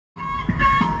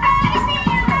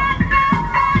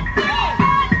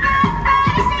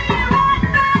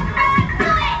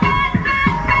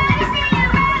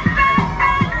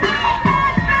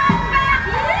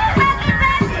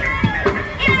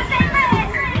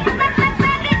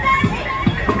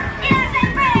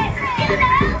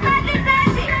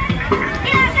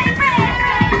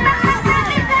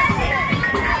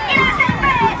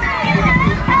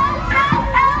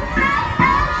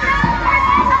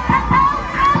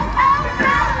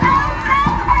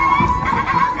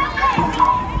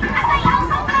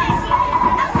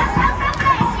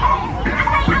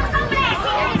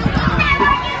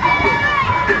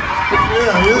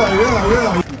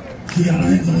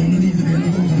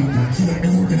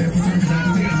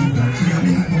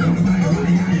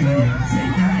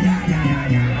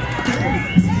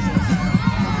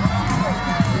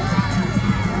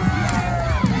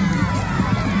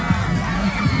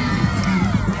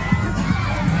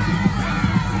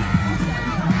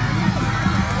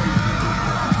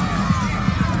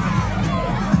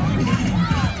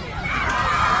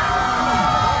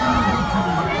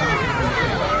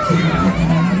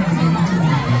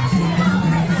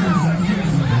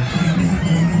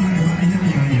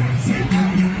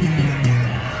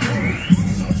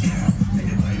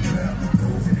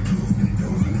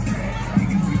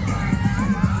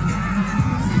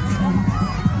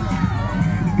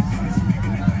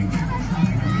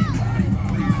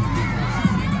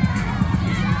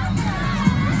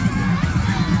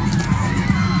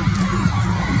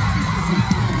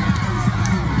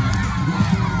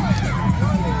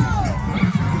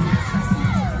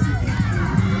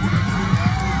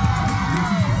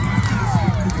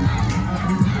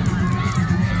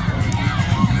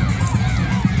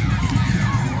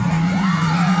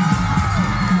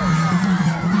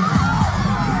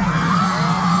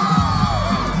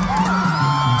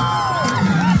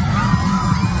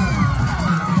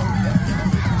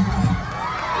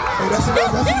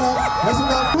That's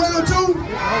enough. Round two.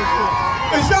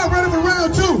 Is y'all ready for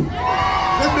round two?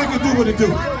 Let's make it do what it do.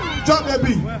 Drop that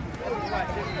beat.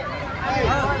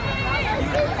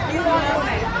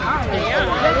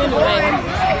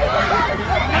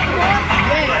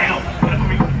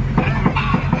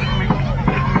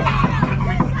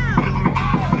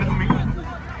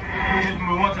 Hit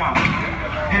me one time.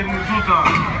 Hit me two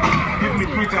times. Hit me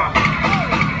three times.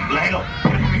 Light up.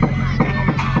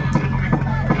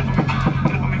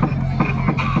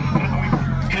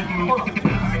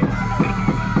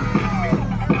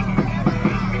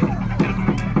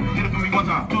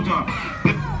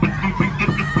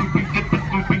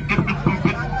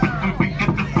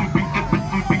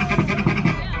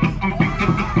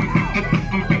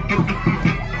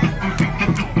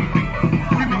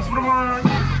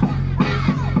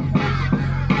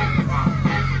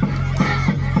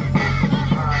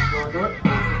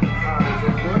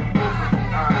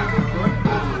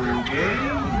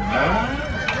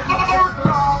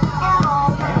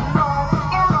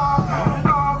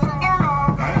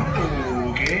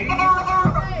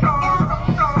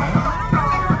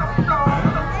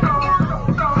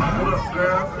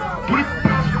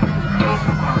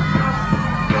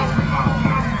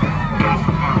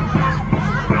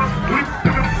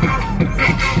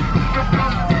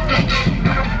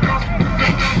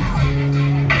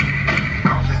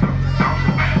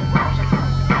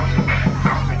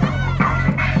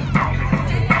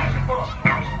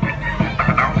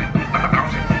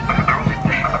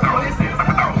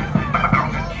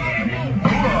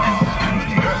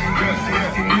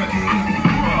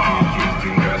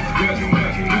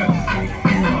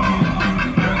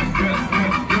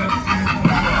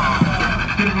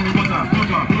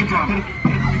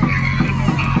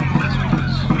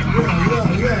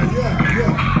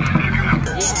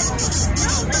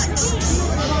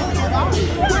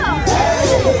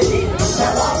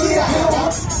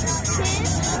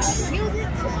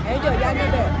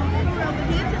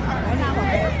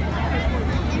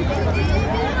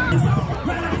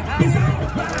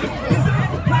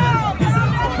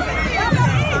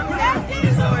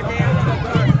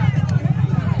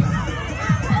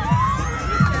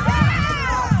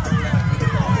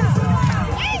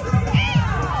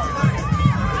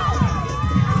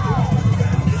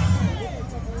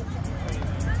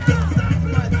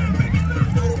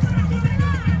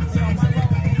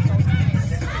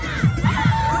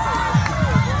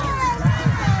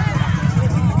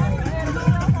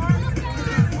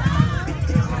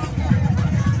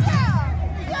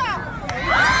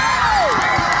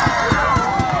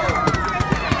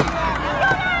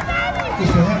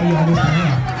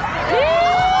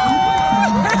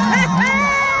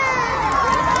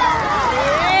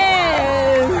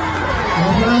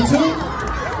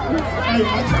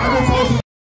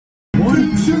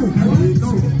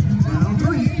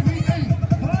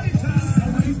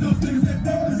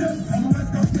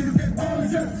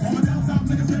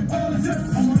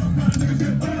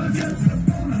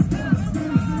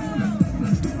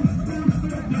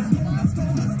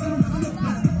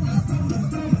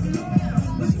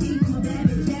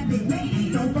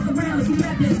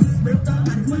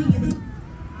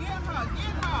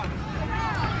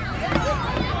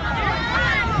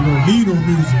 You don't need no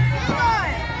music.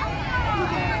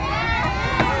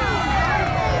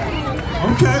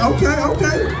 Okay.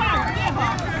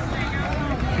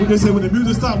 We just say when the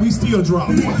music stops, we still drop.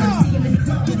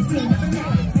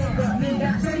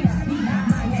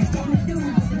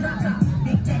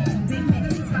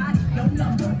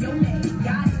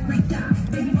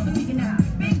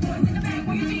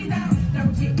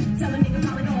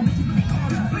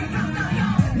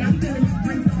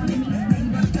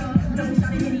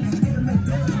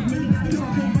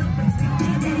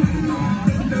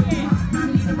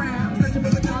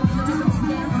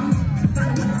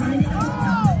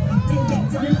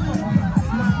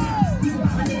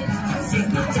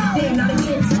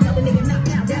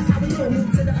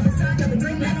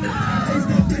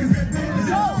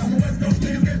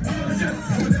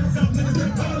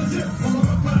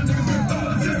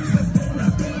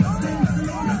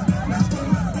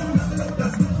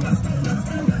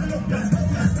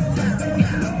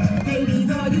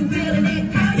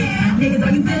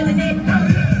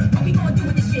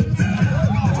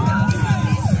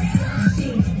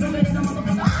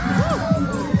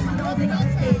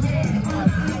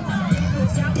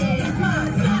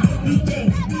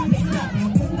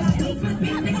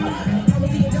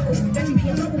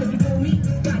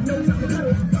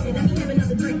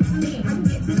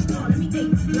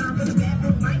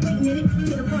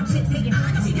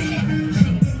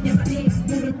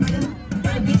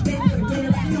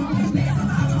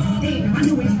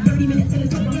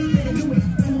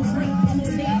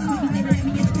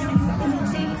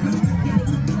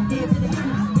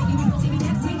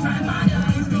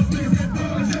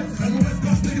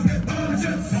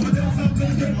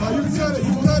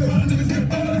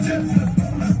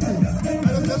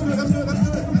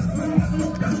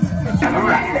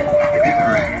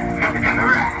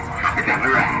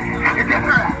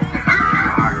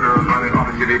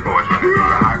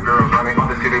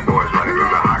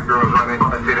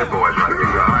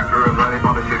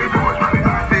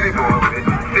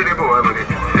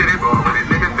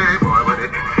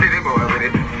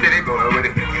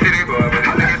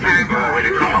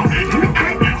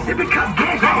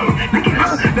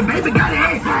 The baby got an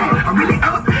ass. I'm really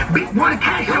up. Big wanna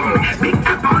cash on me. Big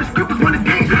tip on the strippers wanna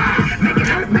dance.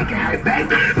 Make it hurt,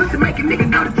 baby. Pussy make a nigga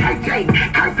go to JJ.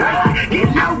 Get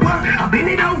lower. I've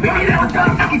been it over.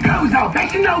 Fucking clothes off.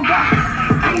 Fashion over.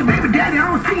 Hey, baby daddy,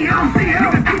 I don't see it.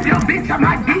 Nigga, keep your bitch on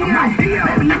my deal.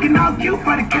 Baby looking all cute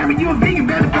for the camera. You a vegan,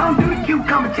 baby, don't do the cute.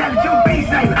 Come and challenge your beat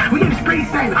saver. We in the street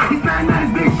saver. He's flying out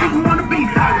his bitch, she can wanna be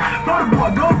saver. For the boy,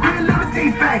 go grill, let me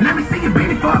teeth fat. Let me see your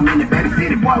bitty for a minute, baby,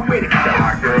 city boy with it.